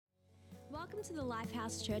Welcome to the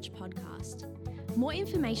Lifehouse Church podcast. More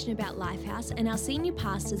information about Lifehouse and our senior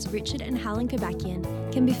pastors Richard and Helen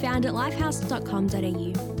Kobakian can be found at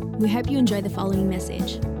lifehouse.com.au. We hope you enjoy the following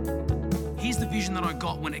message. Here's the vision that I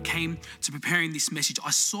got when it came to preparing this message. I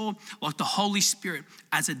saw like the Holy Spirit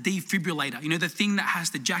as a defibrillator, the thing that has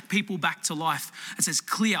to jack people back to life. It says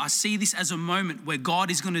clear. I see this as a moment where God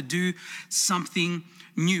is going to do something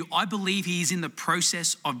new. I believe he is in the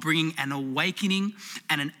process of bringing an awakening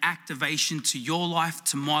and an activation to your life,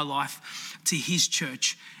 to my life, to his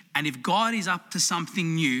church. And if God is up to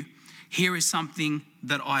something new, here is something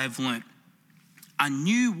that I have learned. A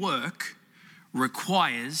new work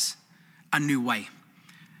requires a new way.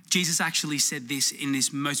 Jesus actually said this in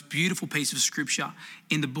this most beautiful piece of scripture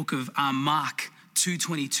in the book of Mark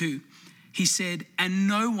 2:22. He said, and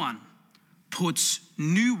no one puts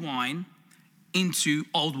new wine into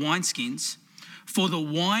old wineskins, for the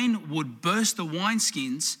wine would burst the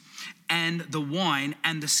wineskins, and the wine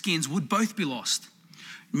and the skins would both be lost.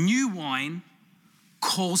 New wine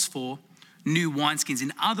calls for new wineskins.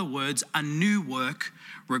 In other words, a new work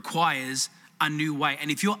requires a new way. And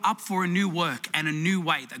if you're up for a new work and a new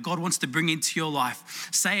way that God wants to bring into your life,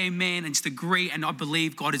 say amen and just agree. And I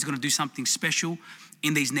believe God is going to do something special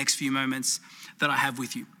in these next few moments that I have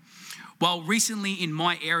with you. Well, recently in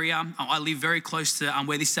my area, I live very close to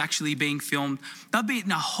where this is actually being filmed. There'll be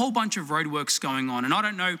a whole bunch of roadworks going on. And I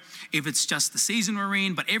don't know if it's just the season we're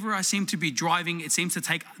in, but everywhere I seem to be driving, it seems to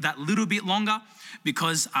take that little bit longer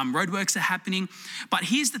because roadworks are happening. But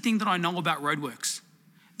here's the thing that I know about roadworks.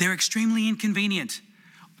 They're extremely inconvenient.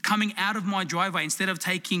 Coming out of my driveway, instead of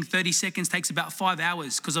taking 30 seconds, takes about 5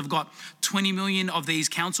 hours because I've got 20 million of these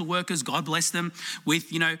council workers, God bless them, with,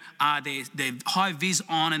 their high vis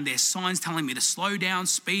on and their signs telling me to slow down,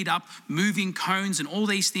 speed up, moving cones and all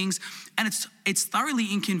these things. And it's thoroughly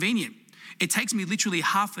inconvenient. It takes me literally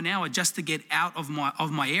half an hour just to get out of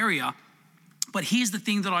my area. But here's the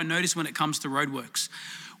thing that I notice when it comes to roadworks.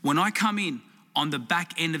 When I come in on the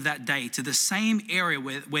back end of that day to the same area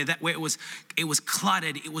where it was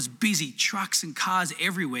cluttered, it was busy, trucks and cars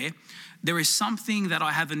everywhere, there is something that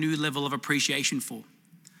I have a new level of appreciation for.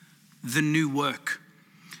 The new work.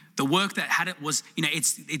 The work that had it was,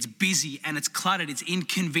 it's busy and it's cluttered, it's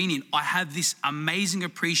inconvenient. I have this amazing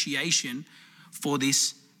appreciation for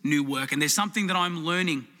this new work. And there's something that I'm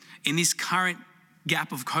learning in this current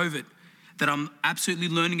gap of COVID that I'm absolutely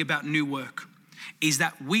learning about new work, is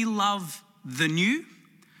that we love the new,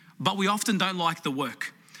 but we often don't like the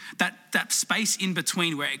work. That space in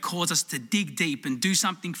between where it calls us to dig deep and do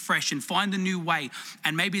something fresh and find a new way,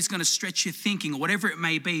 and maybe it's going to stretch your thinking or whatever it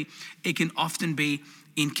may be, it can often be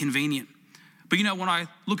inconvenient. But when I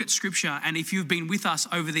look at scripture, and if you've been with us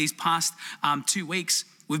over these past 2 weeks,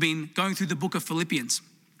 we've been going through the book of Philippians,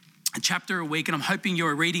 a chapter a week, and I'm hoping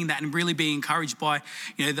you're reading that and really being encouraged by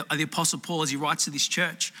the Apostle Paul as he writes to this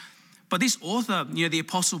church. But this author, the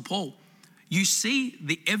Apostle Paul, you see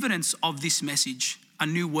the evidence of this message, a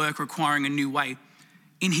new work requiring a new way,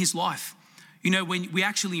 in his life. When we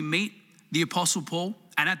actually meet the Apostle Paul,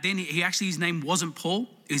 and then his name wasn't Paul,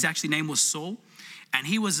 his actually name was Saul, and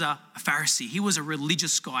he was a Pharisee, he was a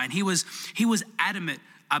religious guy, and he was adamant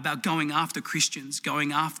about going after Christians,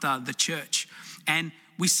 going after the church. And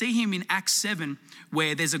we see him in Acts 7,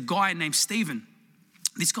 where there's a guy named Stephen.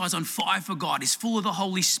 This guy's on fire for God. He's full of the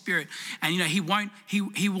Holy Spirit. And, he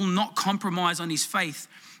will not compromise on his faith.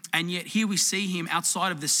 And yet here we see him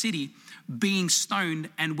outside of the city being stoned.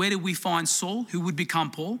 And where do we find Saul, who would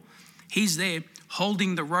become Paul? He's there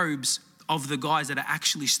holding the robes of the guys that are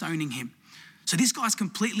actually stoning him. So this guy's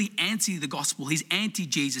completely anti the gospel. He's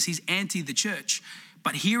anti-Jesus. He's anti the church.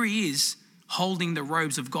 But here he is holding the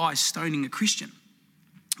robes of guys stoning a Christian.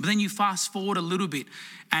 But then you fast forward a little bit,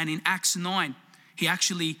 and in Acts 9, he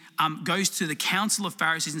actually goes to the council of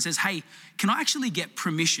Pharisees and says, hey, can I actually get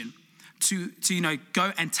permission to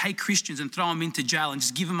go and take Christians and throw them into jail and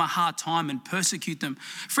just give them a hard time and persecute them?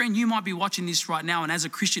 Friend, you might be watching this right now, and as a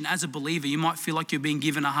Christian, as a believer, you might feel like you're being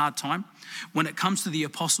given a hard time. When it comes to the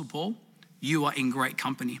Apostle Paul, you are in great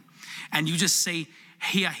company. And you just see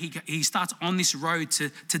here, he starts on this road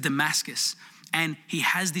to Damascus, and he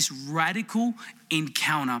has this radical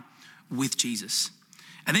encounter with Jesus.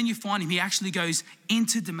 And then you find him, he actually goes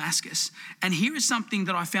into Damascus. And here is something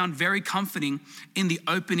that I found very comforting in the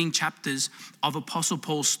opening chapters of Apostle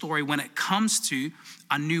Paul's story when it comes to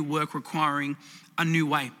a new work requiring a new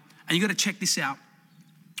way. And you got to check this out.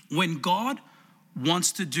 When God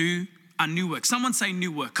wants to do a new work, someone say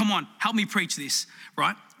new work. Come on, help me preach this,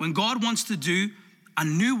 right? When God wants to do a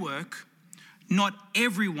new work, not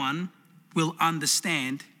everyone will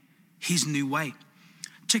understand his new way.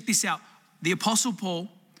 Check this out. The Apostle Paul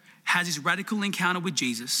has this radical encounter with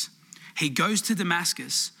Jesus. He goes to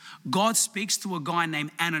Damascus. God speaks to a guy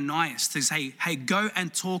named Ananias to say, hey, go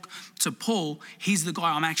and talk to Paul. He's the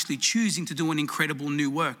guy I'm actually choosing to do an incredible new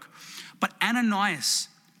work. But Ananias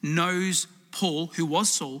knows Paul, who was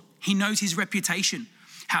Saul. He knows his reputation,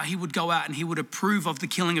 how he would go out and he would approve of the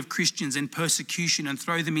killing of Christians and persecution and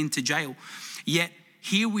throw them into jail. Yet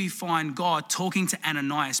here we find God talking to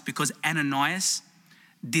Ananias because Ananias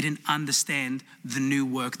didn't understand the new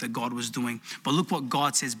work that God was doing. But look what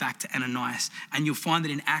God says back to Ananias. And you'll find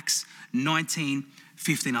it in Acts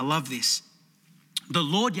 19:15. I love this. The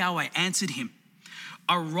Lord Yahweh answered him,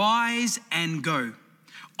 arise and go.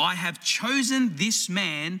 I have chosen this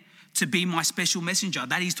man to be my special messenger.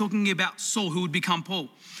 That he's talking about Saul, who would become Paul.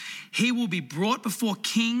 He will be brought before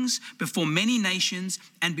kings, before many nations,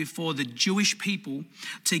 and before the Jewish people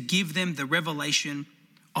to give them the revelation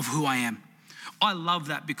of who I am. I love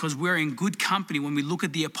that because we're in good company when we look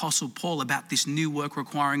at the Apostle Paul about this new work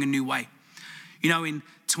requiring a new way. You know, in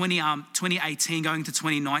 2018 going to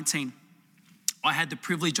 2019, I had the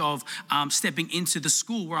privilege of stepping into the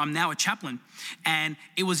school where I'm now a chaplain. And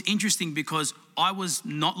it was interesting because I was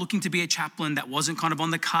not looking to be a chaplain. That wasn't kind of on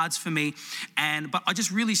the cards for me. But I just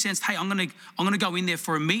really sensed, hey, I'm gonna go in there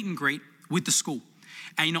for a meet and greet with the school.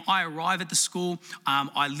 And, you know, I arrive at the school,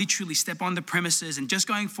 I literally step on the premises and just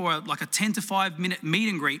going for a 10 to 5 minute meet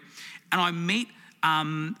and greet. And I meet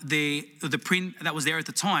the print that was there at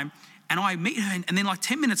the time. And I meet her and then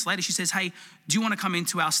 10 minutes later, she says, hey, do you want to come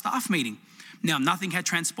into our staff meeting? Now, nothing had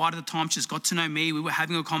transpired at the time. She just got to know me. We were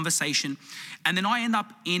having a conversation. And then I end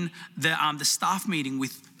up in the staff meeting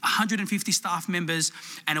with 150 staff members,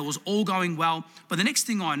 and it was all going well. But the next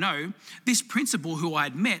thing I know, this principal who I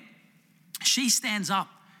had met, she stands up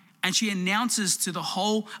and she announces to the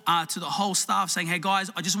whole staff saying, hey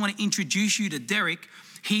guys, I just want to introduce you to Derick.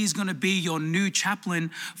 He's going to be your new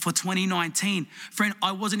chaplain for 2019. Friend,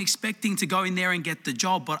 I wasn't expecting to go in there and get the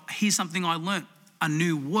job, but here's something I learned. A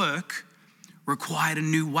new work required a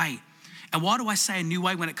new way. And why do I say a new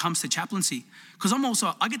way when it comes to chaplaincy? Because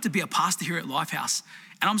I get to be a pastor here at Lifehouse,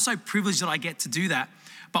 and I'm so privileged that I get to do that.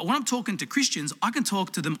 But when I'm talking to Christians, I can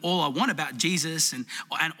talk to them all I want about Jesus and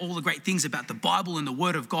all the great things about the Bible and the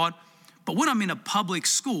Word of God. But when I'm in a public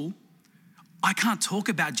school, I can't talk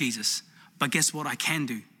about Jesus. But guess what I can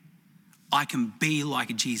do? I can be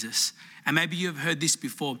like Jesus. And maybe you've heard this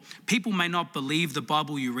before. People may not believe the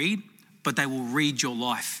Bible you read, but they will read your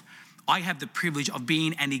life. I have the privilege of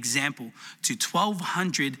being an example to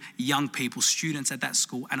 1,200 young people, students at that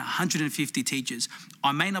school, and 150 teachers.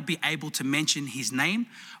 I may not be able to mention his name,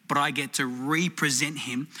 but I get to represent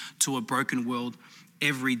him to a broken world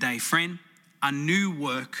every day. Friend, a new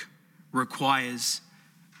work requires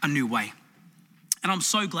a new way. And I'm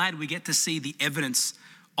so glad we get to see the evidence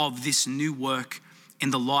of this new work in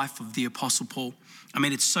the life of the Apostle Paul. I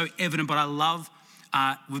mean, it's so evident, but I love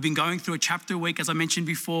we've been going through a chapter a week, as I mentioned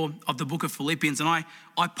before, of the book of Philippians, and I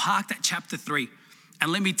parked at chapter 3.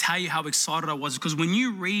 And let me tell you how excited I was, because when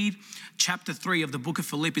you read chapter 3 of the book of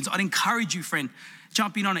Philippians, I'd encourage you, friend,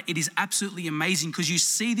 jump in on it. It is absolutely amazing because you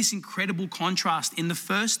see this incredible contrast in the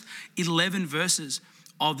first 11 verses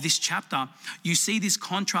of this chapter. You see this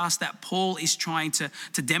contrast that Paul is trying to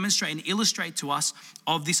demonstrate and illustrate to us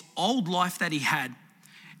of this old life that he had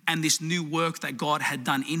and this new work that God had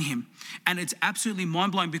done in him. And it's absolutely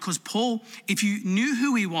mind-blowing because Paul, if you knew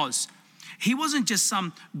who he wasn't just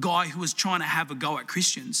some guy who was trying to have a go at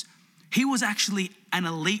Christians. He was actually an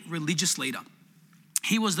elite religious leader.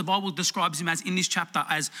 He was, the Bible describes him as, in this chapter,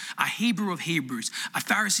 as a Hebrew of Hebrews, a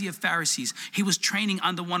Pharisee of Pharisees. He was training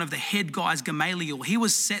under one of the head guys, Gamaliel. He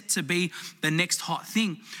was set to be the next hot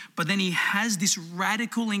thing. But then he has this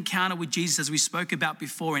radical encounter with Jesus, as we spoke about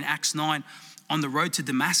before in Acts 9, on the road to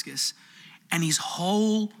Damascus, and his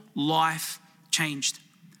whole life changed.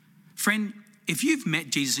 Friend, if you've met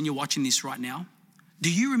Jesus and you're watching this right now, do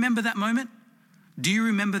you remember that moment? Do you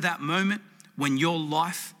remember that moment when your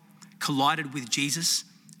life collided with Jesus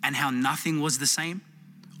and how nothing was the same?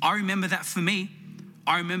 I remember that for me.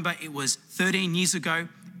 I remember it was 13 years ago.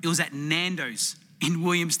 It was at Nando's in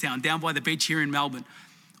Williamstown, down by the beach here in Melbourne.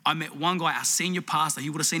 I met one guy, our senior pastor.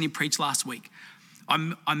 You would have seen him preach last week.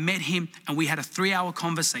 I met him and we had a 3-hour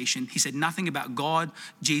conversation. He said nothing about God,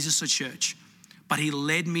 Jesus, or church, but he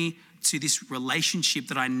led me to this relationship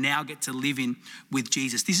that I now get to live in with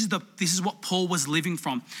Jesus. This is what Paul was living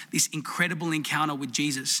from, this incredible encounter with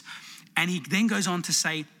Jesus. And he then goes on to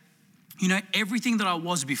say, you know, everything that I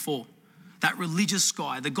was before, that religious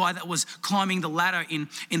guy, the guy that was climbing the ladder in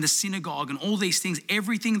the synagogue and all these things,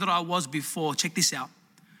 everything that I was before, check this out,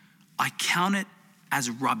 I count it as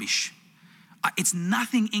rubbish. It's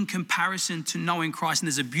nothing in comparison to knowing Christ. And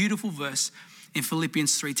there's a beautiful verse in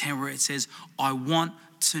Philippians 3:10 where it says, I want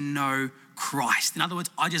to know Christ. In other words,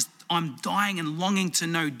 I'm dying and longing to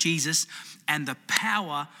know Jesus and the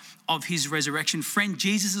power of his resurrection. Friend,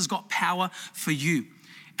 Jesus has got power for you.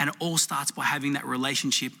 And it all starts by having that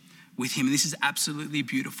relationship with him. And this is absolutely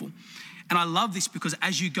beautiful. And I love this because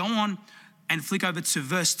as you go on and flick over to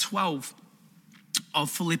verse 12 of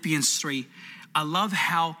Philippians 3, I love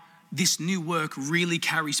how this new work really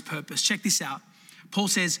carries purpose. Check this out. Paul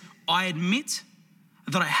says, I admit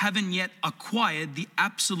that I haven't yet acquired the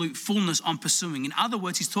absolute fullness I'm pursuing. In other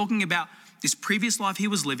words, he's talking about this previous life he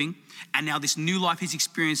was living and now this new life he's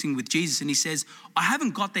experiencing with Jesus. And he says, I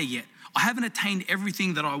haven't got there yet. I haven't attained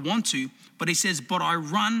everything that I want to, but he says, but I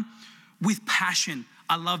run with passion.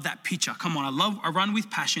 I love that picture. Come on, I run with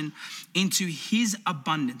passion into his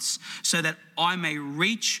abundance so that I may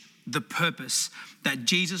reach the purpose that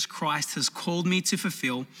Jesus Christ has called me to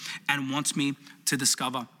fulfill and wants me to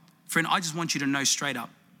discover. Friend, I just want you to know straight up,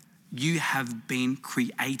 you have been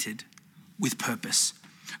created with purpose.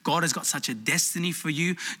 God has got such a destiny for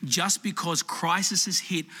you. Just because crisis has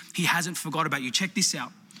hit, he hasn't forgot about you. Check this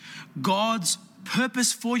out. God's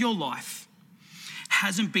purpose for your life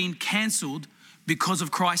hasn't been cancelled because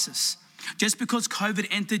of crisis. Just because COVID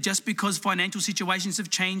entered, just because financial situations have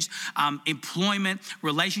changed, employment,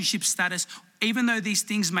 relationship status, even though these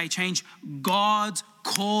things may change, God's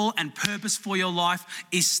call and purpose for your life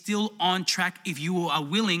is still on track if you are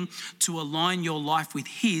willing to align your life with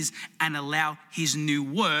his and allow his new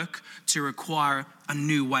work to require a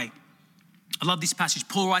new way. I love this passage.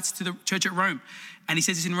 Paul writes to the church at Rome, and he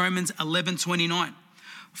says this in Romans 11:29.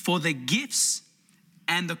 For the gifts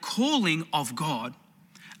and the calling of God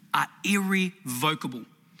are irrevocable.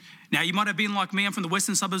 Now, you might have been like me. I'm from the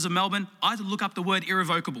western suburbs of Melbourne. I had to look up the word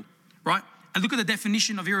irrevocable, right? And look at the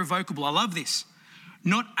definition of irrevocable. I love this.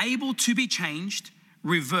 Not able to be changed,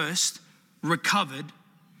 reversed, recovered.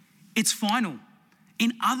 It's final.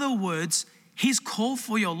 In other words, his call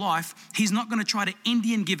for your life, he's not going to try to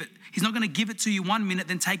Indian give it. He's not going to give it to you 1 minute,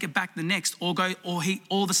 then take it back the next, or he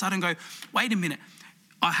all of a sudden go, wait a minute.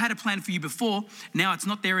 I had a plan for you before, now it's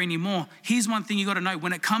not there anymore. Here's one thing you got to know.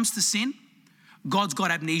 When it comes to sin, God's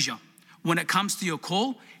got amnesia. When it comes to your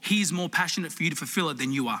call, he's more passionate for you to fulfill it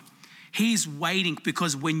than you are. He's waiting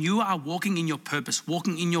because when you are walking in your purpose,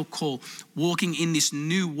 walking in your call, walking in this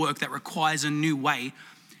new work that requires a new way,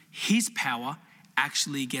 his power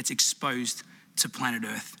actually gets exposed to planet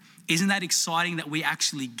Earth. Isn't that exciting that we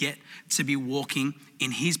actually get to be walking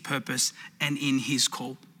in his purpose and in his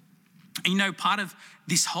call? And you know, part of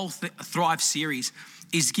this whole Thrive series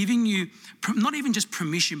is giving you not even just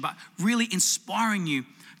permission, but really inspiring you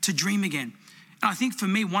to dream again. And I think for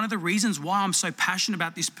me, one of the reasons why I'm so passionate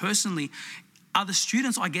about this personally are the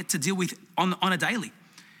students I get to deal with on a daily.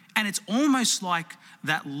 And it's almost like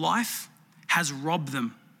that life has robbed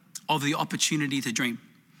them of the opportunity to dream.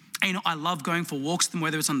 And you know, I love going for walks with them,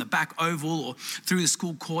 whether it's on the back oval or through the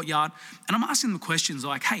school courtyard. And I'm asking them questions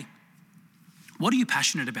like, hey, what are you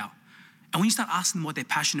passionate about? And when you start asking them what they're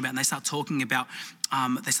passionate about, and they start talking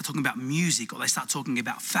about music, or they start talking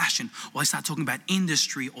about fashion, or they start talking about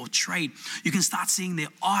industry or trade, you can start seeing their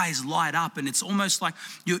eyes light up, and it's almost like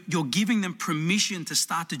you're giving them permission to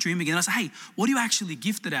start to dream again. I say, hey, what are you actually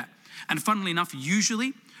gifted at? And funnily enough,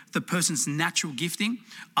 usually the person's natural gifting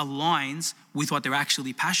aligns with what they're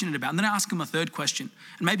actually passionate about. And then I ask them a third question,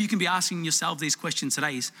 and maybe you can be asking yourself these questions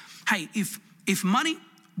today: is, hey, if money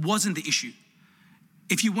wasn't the issue,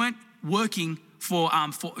 if you weren't working for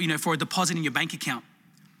a deposit in your bank account,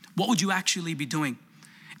 what would you actually be doing?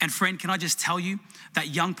 And friend, can I just tell you, that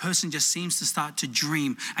young person just seems to start to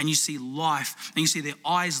dream, and you see life and you see their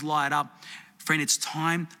eyes light up. Friend, it's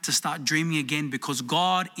time to start dreaming again, because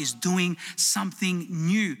God is doing something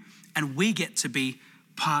new and we get to be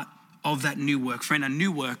part of that new work. Friend, a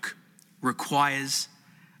new work requires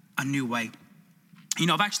a new way. You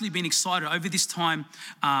know, I've actually been excited over this time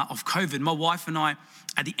of COVID. My wife and I,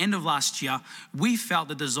 at the end of last year, we felt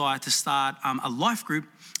the desire to start a life group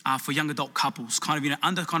for young adult couples,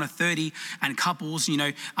 under 30 and couples.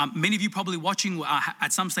 Many of you probably watching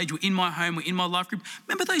at some stage were in my home, were in my life group.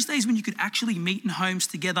 Remember those days when you could actually meet in homes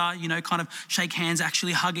together, shake hands,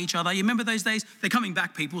 actually hug each other? You remember those days? They're coming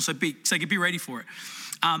back, people, so be ready for it.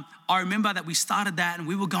 I remember that we started that and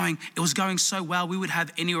it was going so well. We would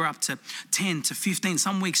have anywhere up to 10 to 15,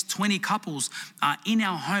 some weeks 20 couples in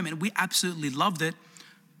our home, and we absolutely loved it.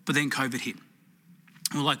 But then COVID hit.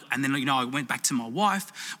 I went back to my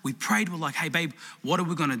wife. We prayed. We're like, hey, babe, what are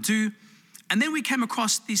we going to do? And then we came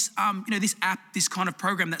across this, this app, this kind of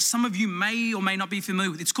program that some of you may or may not be familiar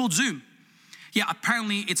with. It's called Zoom. Yeah,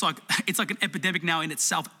 apparently it's like an epidemic now in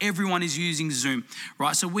itself. Everyone is using Zoom,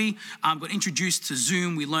 right? So we got introduced to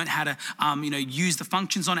Zoom. We learned how to use the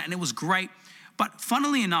functions on it, and it was great. But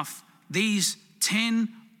funnily enough, these 10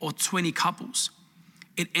 or 20 couples,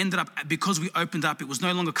 it ended up, because we opened up, it was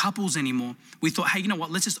no longer couples anymore. We thought, hey, you know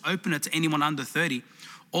what? Let's just open it to anyone under 30.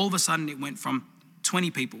 All of a sudden, it went from 20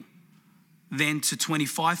 people, then to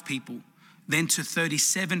 25 people, then to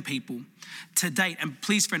 37 people to date. And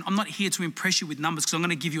please, friend, I'm not here to impress you with numbers because I'm going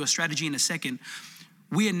to give you a strategy in a second.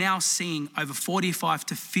 We are now seeing over 45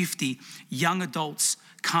 to 50 young adults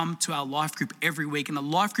come to our life group every week. And the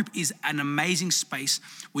life group is an amazing space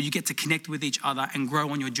where you get to connect with each other and grow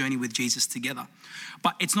on your journey with Jesus together.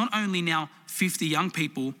 But it's not only now 50 young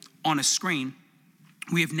people on a screen.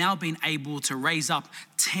 We have now been able to raise up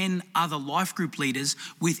 10 other life group leaders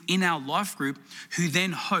within our life group who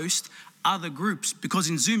then host other groups, because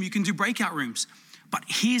in Zoom you can do breakout rooms. But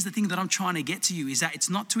here's the thing that I'm trying to get to you, is that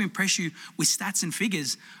it's not to impress you with stats and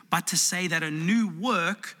figures, but to say that a new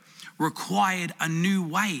work required a new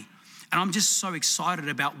way. And I'm just so excited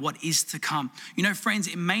about what is to come. You know, friends,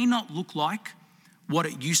 it may not look like what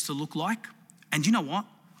it used to look like. And you know what?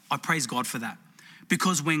 I praise God for that.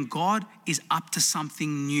 Because when God is up to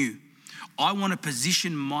something new, I want to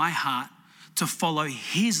position my heart to follow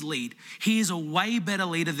his lead. He is a way better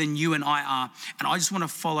leader than you and I are. And I just want to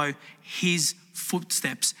follow his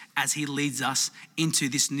footsteps as he leads us into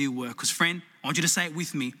this new work. Because friend, I want you to say it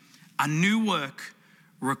with me. A new work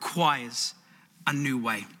requires a new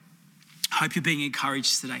way. I hope you're being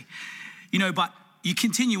encouraged today. But you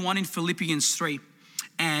continue on in Philippians 3.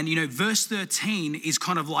 And, verse 13 is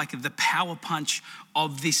kind of like the power punch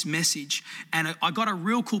of this message. And I got a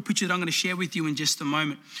real cool picture that I'm going to share with you in just a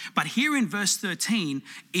moment. But here in verse 13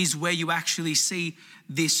 is where you actually see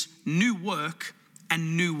this new work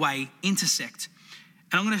and new way intersect.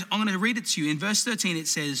 And I'm going to read it to you. In verse 13, it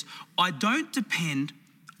says, I don't depend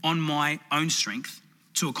on my own strength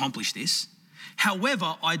to accomplish this.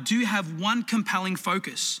 However, I do have one compelling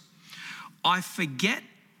focus. I forget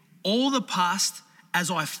all the past as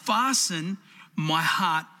I fasten my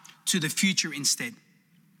heart to the future instead.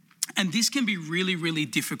 And this can be really, really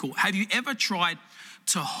difficult. Have you ever tried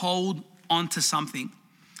to hold on to something,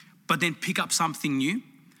 but then pick up something new?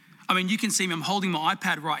 I mean, you can see me, I'm holding my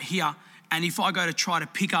iPad right here. And if I go to try to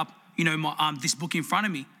pick up, this book in front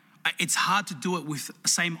of me, it's hard to do it with the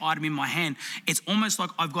same item in my hand. It's almost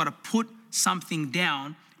like I've got to put something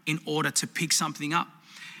down in order to pick something up.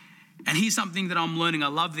 And here's something that I'm learning. I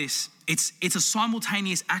love this. It's a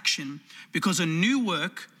simultaneous action, because a new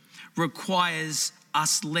work requires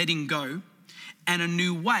us letting go, and a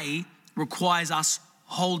new way requires us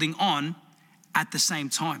holding on at the same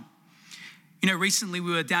time. Recently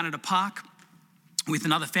we were down at a park with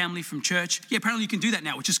another family from church. Yeah, apparently you can do that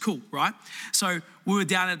now, which is cool, right? So we were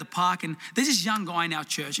down at the park, and there's this young guy in our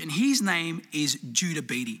church, and his name is Judah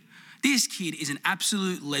Beatty. This kid is an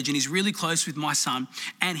absolute legend. He's really close with my son,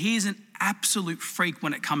 and he's an absolute freak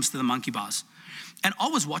when it comes to the monkey bars. And I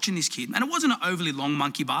was watching this kid, and it wasn't an overly long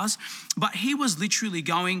monkey bars, but he was literally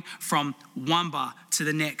going from one bar to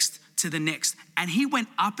the next, and he went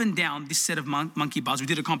up and down this set of monkey bars. We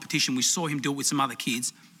did a competition. We saw him do it with some other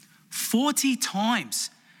kids 40 times.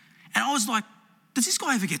 And I was like, does this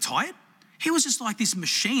guy ever get tired? He was just like this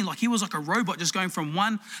machine, like he was like a robot just going from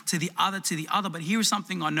one to the other. But here is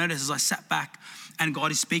something I noticed as I sat back and God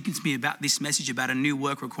is speaking to me about this message about a new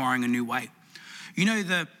work requiring a new way.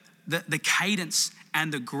 The cadence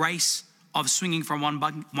and the grace of swinging from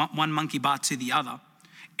one monkey bar to the other,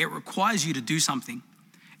 it requires you to do something.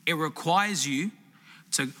 It requires you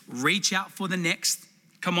to reach out for the next.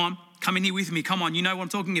 Come on, come in here with me. Come on, you know what I'm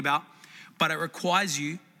talking about. But it requires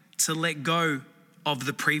you to let go of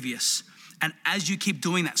the previous. And as you keep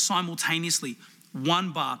doing that simultaneously,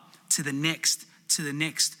 one bar to the next,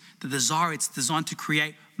 the desire, it's designed to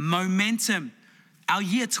create momentum. Our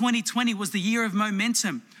year 2020 was the year of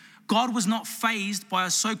momentum. God was not fazed by a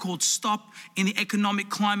so-called stop in the economic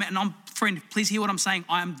climate. And friend, please hear what I'm saying.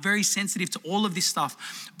 I am very sensitive to all of this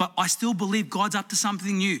stuff, but I still believe God's up to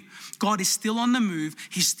something new. God is still on the move.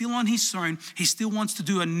 He's still on his throne. He still wants to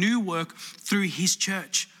do a new work through his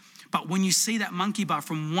church. But when you see that monkey bar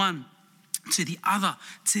from one to the other,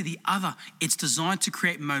 it's designed to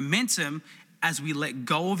create momentum as we let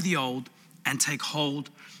go of the old and take hold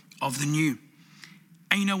of the new.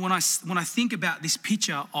 And when I think about this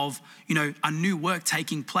picture of, a new work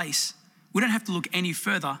taking place, we don't have to look any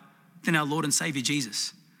further than our Lord and Savior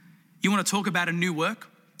Jesus. You want to talk about a new work?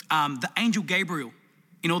 The angel Gabriel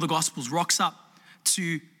in all the Gospels rocks up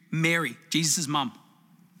to Mary, Jesus' mum,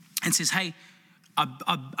 and says, hey,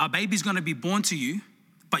 a baby's going to be born to you,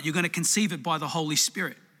 but you're going to conceive it by the Holy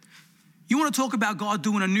Spirit. You want to talk about God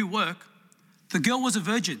doing a new work? The girl was a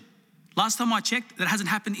virgin. Last time I checked, that hasn't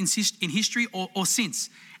happened in history or since.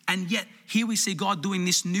 And yet, here we see God doing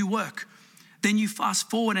this new work. Then you fast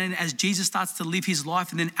forward, and as Jesus starts to live his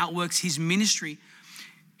life and then outworks his ministry,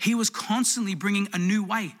 he was constantly bringing a new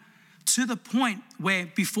way, to the point where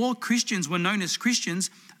before Christians were known as Christians,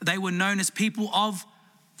 they were known as people of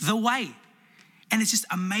the way. And it's just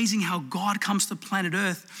amazing how God comes to planet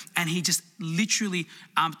Earth and he just literally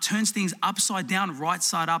turns things upside down, right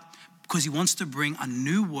side up, because he wants to bring a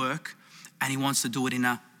new work and he wants to do it in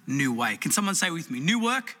a new way. Can someone say with me, new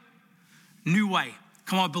work, new way?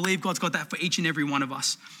 Come on, I believe God's got that for each and every one of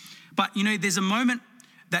us. But you know, there's a moment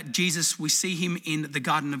that Jesus, we see him in the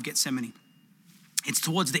Garden of Gethsemane. It's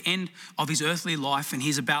towards the end of his earthly life and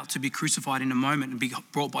he's about to be crucified in a moment and be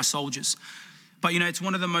brought by soldiers. But you know, it's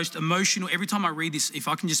one of the most emotional, every time I read this, if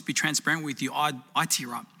I can just be transparent with you, I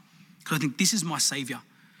tear up. Because I think this is my Savior.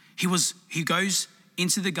 He goes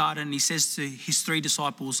into the garden and he says to his three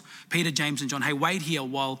disciples, Peter, James and John, hey, wait here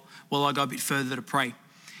while I go a bit further to pray.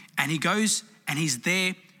 And he goes and he's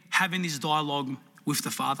there having this dialogue with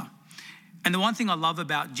the Father. And the one thing I love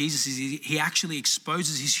about Jesus is he actually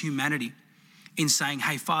exposes his humanity in saying,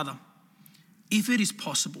 hey, Father, if it is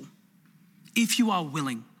possible, if you are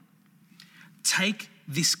willing, take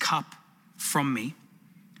this cup from me.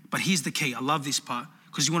 But here's the key. I love this part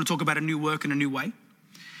because you want to talk about a new work and a new way.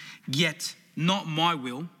 Yet not my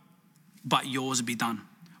will, but yours be done.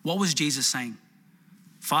 What was Jesus saying?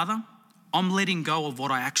 Father, I'm letting go of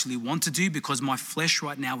what I actually want to do because my flesh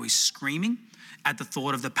right now is screaming at the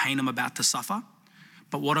thought of the pain I'm about to suffer.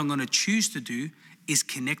 But what I'm going to choose to do is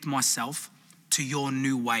connect myself to your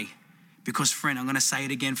new way. Because friend, I'm going to say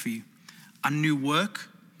it again for you. A new work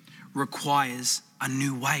requires a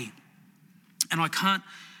new way. And I can't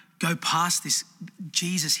go past this.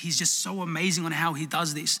 Jesus, he's just so amazing on how he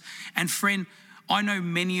does this. And friend, I know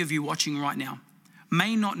many of you watching right now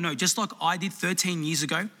may not know, just like I did 13 years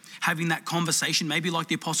ago, having that conversation, maybe like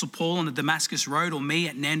the Apostle Paul on the Damascus Road or me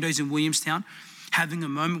at Nando's in Williamstown, having a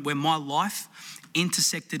moment where my life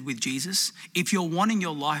intersected with Jesus. If you're wanting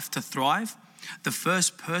your life to thrive, the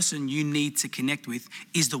first person you need to connect with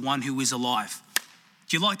is the one who is alive.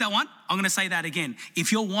 Do you like that one? I'm going to say that again.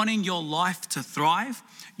 If you're wanting your life to thrive,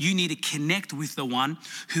 you need to connect with the one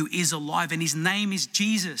who is alive, and his name is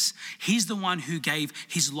Jesus. He's the one who gave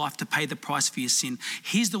his life to pay the price for your sin.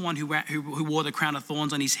 He's the one who wore the crown of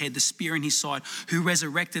thorns on his head, the spear in his side, who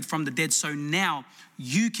resurrected from the dead. So now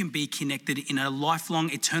you can be connected in a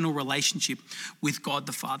lifelong, eternal relationship with God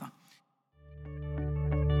the Father.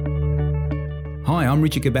 Hi, I'm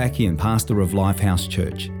Richard Gabakian, pastor of Lifehouse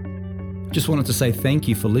Church. Just wanted to say thank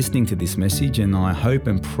you for listening to this message, and I hope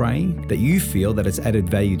and pray that you feel that it's added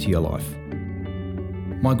value to your life.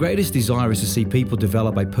 My greatest desire is to see people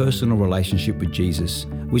develop a personal relationship with Jesus,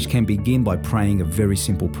 which can begin by praying a very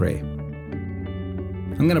simple prayer.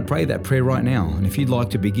 I'm going to pray that prayer right now, and if you'd like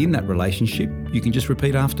to begin that relationship, you can just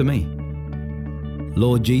repeat after me.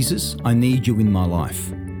 Lord Jesus, I need you in my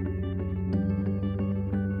life.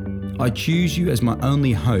 I choose you as my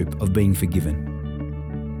only hope of being forgiven.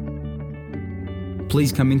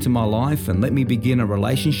 Please come into my life and let me begin a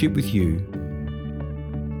relationship with you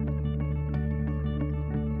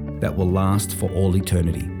that will last for all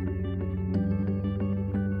eternity.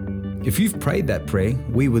 If you've prayed that prayer,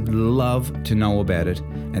 we would love to know about it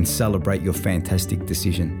and celebrate your fantastic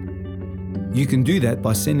decision. You can do that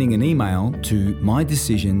by sending an email to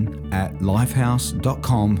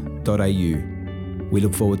mydecision@lifehouse.com.au. We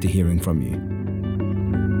look forward to hearing from you.